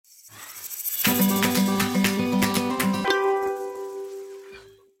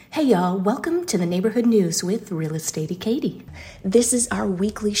Hey y'all, welcome to the Neighborhood News with Real Estate Katie. This is our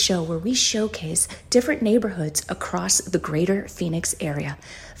weekly show where we showcase different neighborhoods across the greater Phoenix area.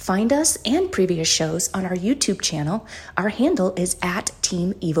 Find us and previous shows on our YouTube channel. Our handle is at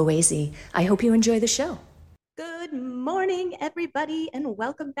Team EvoAZ. I hope you enjoy the show. Good morning, everybody, and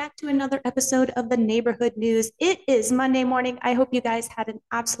welcome back to another episode of the Neighborhood News. It is Monday morning. I hope you guys had an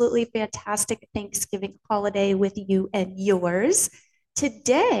absolutely fantastic Thanksgiving holiday with you and yours.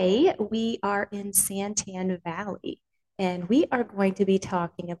 Today, we are in Santan Valley, and we are going to be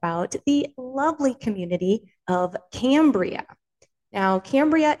talking about the lovely community of Cambria. Now,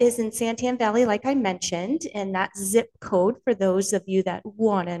 Cambria is in Santan Valley, like I mentioned, and that zip code, for those of you that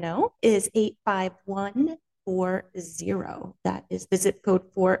want to know, is 85140. That is the zip code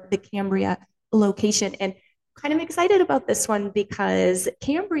for the Cambria location. And kind of excited about this one because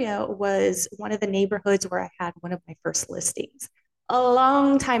Cambria was one of the neighborhoods where I had one of my first listings a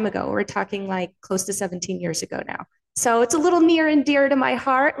long time ago. We're talking like close to 17 years ago now. So it's a little near and dear to my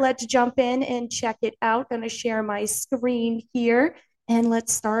heart. Let's jump in and check it out. I'm going to share my screen here. And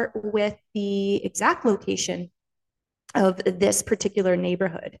let's start with the exact location of this particular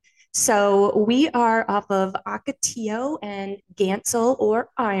neighborhood. So we are off of Ocotillo and Gansel or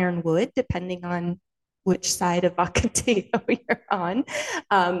Ironwood, depending on which side of Ocotillo you're on.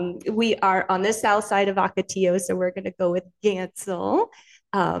 We are on the south side of Ocotillo, so we're going to go with Gansel.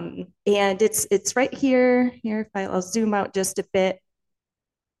 And it's right here. Here, I'll zoom out just a bit.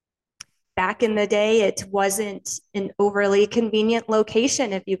 Back in the day, it wasn't an overly convenient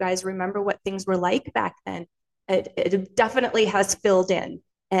location. If you guys remember what things were like back then, it definitely has filled in.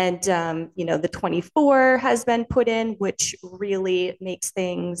 And, the 24 has been put in, which really makes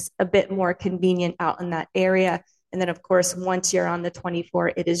things a bit more convenient out in that area. And then, of course, once you're on the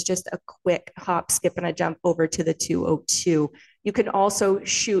 24, it is just a quick hop, skip, and a jump over to the 202. You can also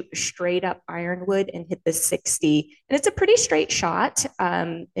shoot straight up Ironwood and hit the 60. And it's a pretty straight shot.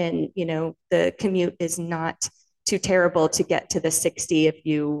 The commute is not too terrible to get to the 60 if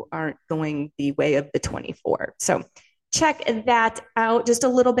you aren't going the way of the 24. So check that out. Just a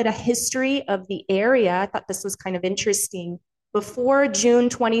little bit of history of the area. I thought this was kind of interesting. Before June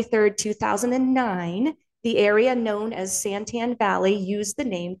 23rd, 2009, the area known as Santan Valley used the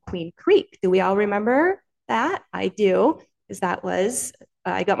name Queen Creek. Do we all remember that? I do, because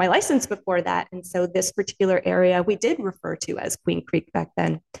I got my license before that. And so this particular area we did refer to as Queen Creek back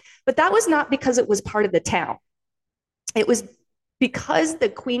then. But that was not because it was part of the town. It was because the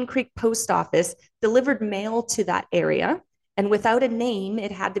Queen Creek post office delivered mail to that area, and without a name,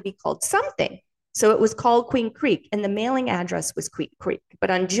 it had to be called something. So it was called Queen Creek, and the mailing address was Queen Creek.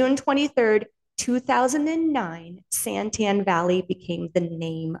 But on June 23rd, 2009, Santan Valley became the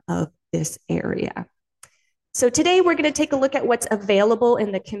name of this area. So today we're going to take a look at what's available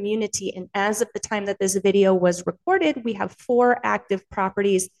in the community. And as of the time that this video was recorded, we have 4 active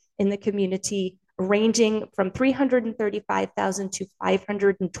properties in the community, ranging from 335,000 to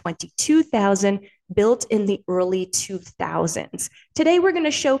 522,000, built in the early 2000s. Today, we're going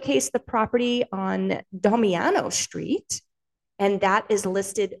to showcase the property on Damiano Street, and that is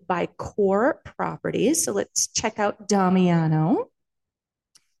listed by Core Properties. So let's check out Damiano.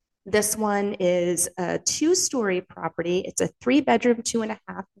 This one is a 2-story property. It's a 3-bedroom,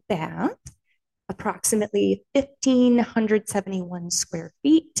 2.5 bath, approximately 1,571 square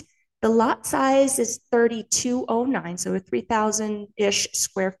feet. The lot size is 3,209, so a 3,000-ish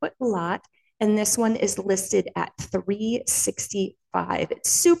square foot lot. And this one is listed at $365. It's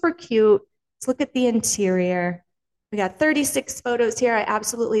super cute. Let's look at the interior. We got 36 photos here. I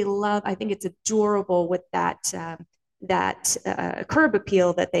absolutely love. I think it's adorable with that curb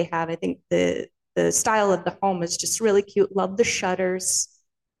appeal that they have. I think the style of the home is just really cute. Love the shutters.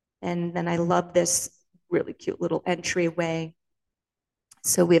 And then I love this really cute little entryway.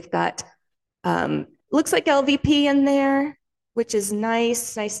 So we've got, looks like LVP in there, which is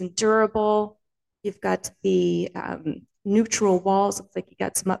nice and durable. You've got the neutral walls. Looks like you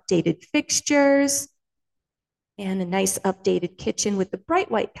got some updated fixtures and a nice updated kitchen with the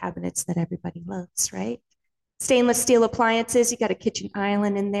bright white cabinets that everybody loves, right? Stainless steel appliances. You got a kitchen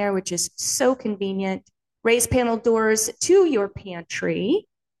island in there, which is so convenient. Raised panel doors to your pantry.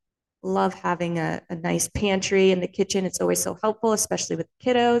 Love having a nice pantry in the kitchen. It's always so helpful, especially with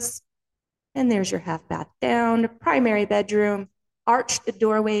kiddos. And there's your half bath down, primary bedroom, arched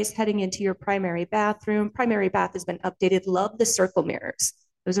doorways heading into your primary bathroom. Primary bath has been updated. Love the circle mirrors.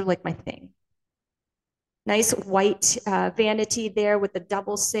 Those are like my thing. Nice white vanity there with the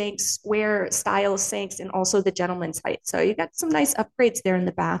double sinks, square style sinks, and also the gentleman's height. So you got some nice upgrades there in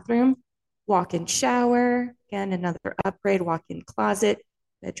the bathroom. Walk-in shower, again, another upgrade, walk-in closet.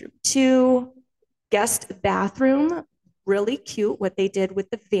 Bedroom 2, guest bathroom, really cute what they did with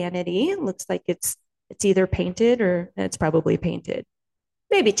the vanity. Looks like it's either painted or it's probably painted.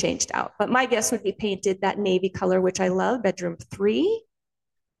 Maybe changed out, but my guess would be painted that navy color, which I love. Bedroom 3.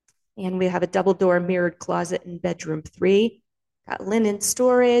 And we have a double door mirrored closet in bedroom 3. Got linen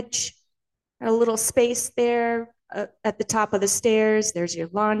storage, got a little space there at the top of the stairs. There's your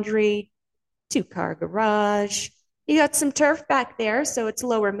laundry, 2-car garage. You got some turf back there, so it's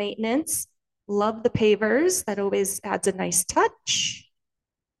lower maintenance. Love the pavers. That always adds a nice touch.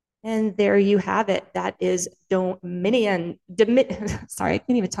 And there you have it. That is sorry, I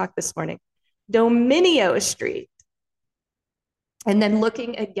can't even talk this morning. Dominio Street. And then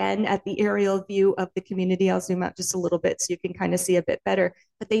looking again at the aerial view of the community, I'll zoom out just a little bit so you can kind of see a bit better.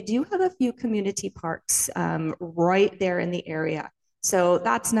 But they do have a few community parks right there in the area. So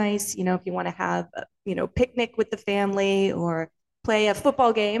that's nice, if you want to have, picnic with the family or play a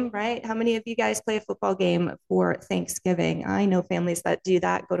football game, right? How many of you guys play a football game for Thanksgiving? I know families that do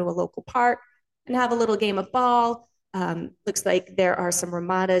that, go to a local park and have a little game of ball. Looks like there are some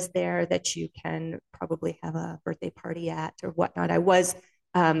ramadas there that you can probably have a birthday party at or whatnot.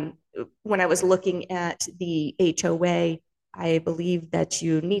 When I was looking at the HOA, I believe that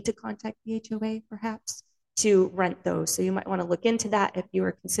you need to contact the HOA perhaps to rent those. So you might want to look into that if you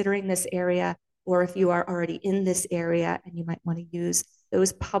are considering this area or if you are already in this area and you might want to use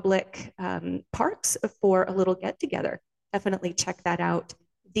those public parks for a little get together. Definitely check that out.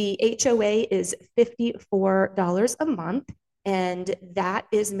 The HOA is $54 a month, and that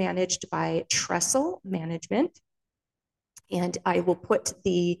is managed by Trestle Management. And I will put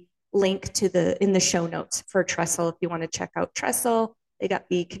the link in the show notes for Trestle if you want to check out Trestle. They got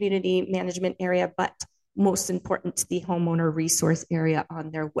the community management area, but most important, the homeowner resource area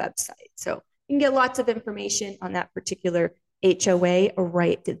on their website. So you can get lots of information on that particular HOA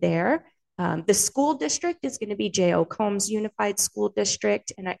right there. The school district is going to be J.O. Combs Unified School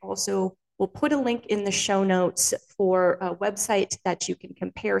District, and I also will put a link in the show notes for a website that you can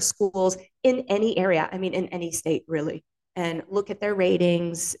compare schools in any area, in any state really, and look at their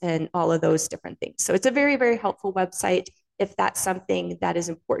ratings and all of those different things. So it's a very, very helpful website. If that's something that is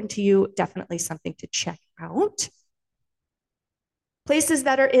important to you, definitely something to check out. Places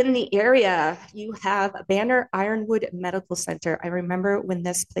that are in the area, you have Banner Ironwood Medical Center. I remember when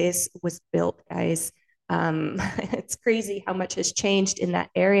this place was built, guys. It's crazy how much has changed in that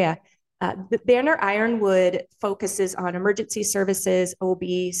area. The Banner Ironwood focuses on emergency services, OB,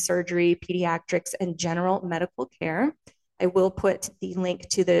 surgery, pediatrics, and general medical care. I will put the link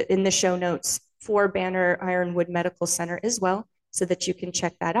in the show notes for Banner Ironwood Medical Center as well, so that you can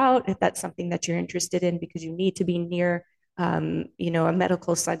check that out if that's something that you're interested in, because you need to be near a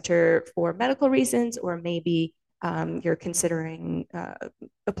medical center for medical reasons, or maybe you're considering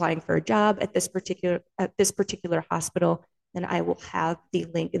applying for a job at this particular hospital, then I will have the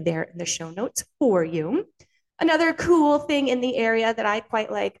link there in the show notes for you. Another cool thing in the area that I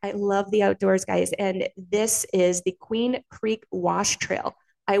quite like, I love the outdoors, guys, and this is the Queen Creek Wash Trail.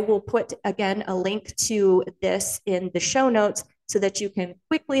 I will put, again, a link to this in the show notes so that you can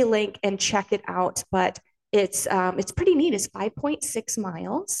quickly link and check it out. But it's pretty neat. It's 5.6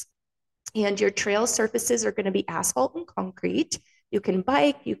 miles, and your trail surfaces are going to be asphalt and concrete. You can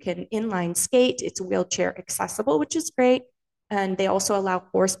bike, you can inline skate. It's wheelchair accessible, which is great. And they also allow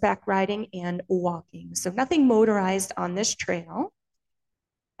horseback riding and walking. So nothing motorized on this trail.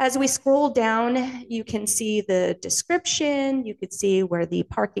 As we scroll down, you can see the description. You could see where the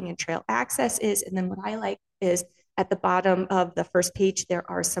parking and trail access is. And then what I like is at the bottom of the first page, there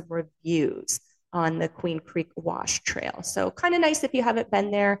are some reviews on the Queen Creek Wash Trail. So kind of nice if you haven't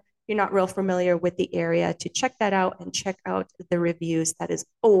been there, you're not real familiar with the area, to check that out and check out the reviews. That is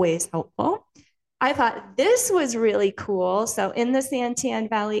always helpful. I thought this was really cool. So in the Santan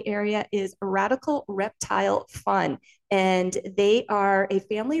Valley area is Radical Reptile Fun, and they are a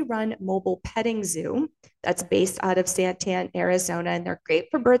family-run mobile petting zoo that's based out of Santan, Arizona, and they're great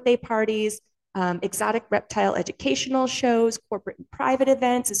for birthday parties, exotic reptile educational shows, corporate and private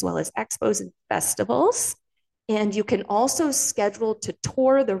events, as well as expos and festivals. And you can also schedule to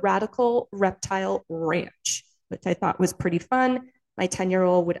tour the Radical Reptile Ranch, which I thought was pretty fun. My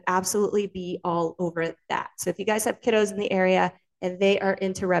 10-year-old would absolutely be all over that. So if you guys have kiddos in the area and they are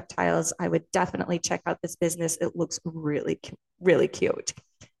into reptiles, I would definitely check out this business. It looks really, really cute.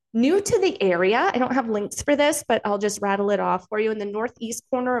 New to the area, I don't have links for this, but I'll just rattle it off for you. In the northeast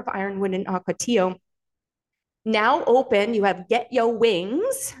corner of Ironwood and Ocotillo, now open, you have Get Yo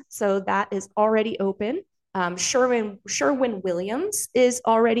Wings. So that is already open. Sherwin-Williams is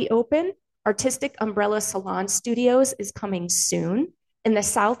already open. Artistic Umbrella Salon Studios is coming soon. In the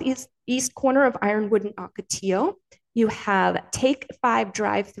southeast east corner of Ironwood and Ocotillo, you have Take 5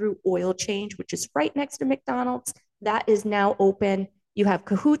 drive-through oil change, which is right next to McDonald's. That is now open. You have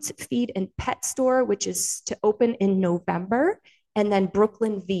Cahoots Feed and Pet Store, which is to open in November, and then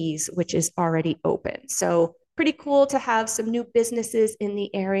Brooklyn V's, which is already open. So pretty cool to have some new businesses in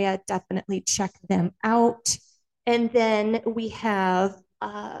the area. Definitely check them out. And then we have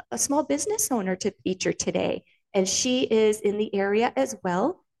a small business owner to feature today, and she is in the area as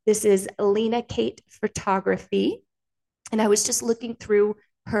well. This is Lena Kate Photography. And I was just looking through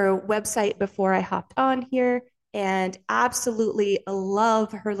her website before I hopped on here and absolutely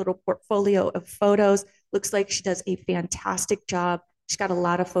love her little portfolio of photos. Looks like she does a fantastic job. She's got a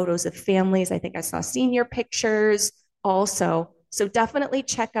lot of photos of families. I think I saw senior pictures also. So definitely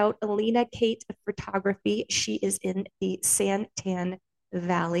check out Alina Kate Photography. She is in the Santan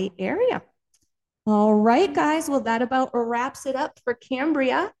Valley area. All right, guys. Well, that about wraps it up for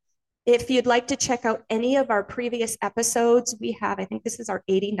Cambria. If you'd like to check out any of our previous episodes, we have, I think this is our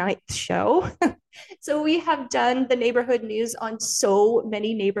 89th show. So we have done the neighborhood news on so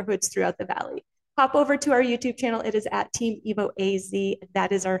many neighborhoods throughout the valley. Hop over to our YouTube channel. It is at Team Evo AZ.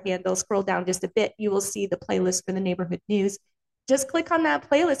 That is our handle. Scroll down just a bit. You will see the playlist for the neighborhood news. Just click on that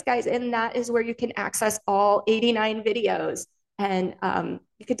playlist, guys, and that is where you can access all 89 videos. And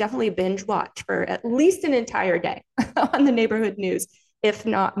you could definitely binge watch for at least an entire day on the neighborhood news, if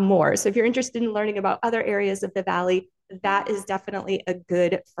not more. So if you're interested in learning about other areas of the valley, that is definitely a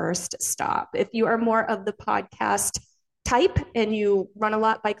good first stop. If you are more of the podcast type and you run a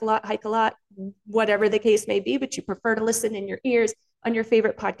lot, bike a lot, hike a lot, whatever the case may be, but you prefer to listen in your ears on your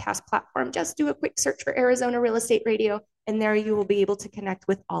favorite podcast platform, just do a quick search for Arizona Real Estate Radio, and there you will be able to connect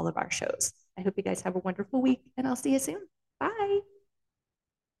with all of our shows. I hope you guys have a wonderful week, and I'll see you soon. Bye.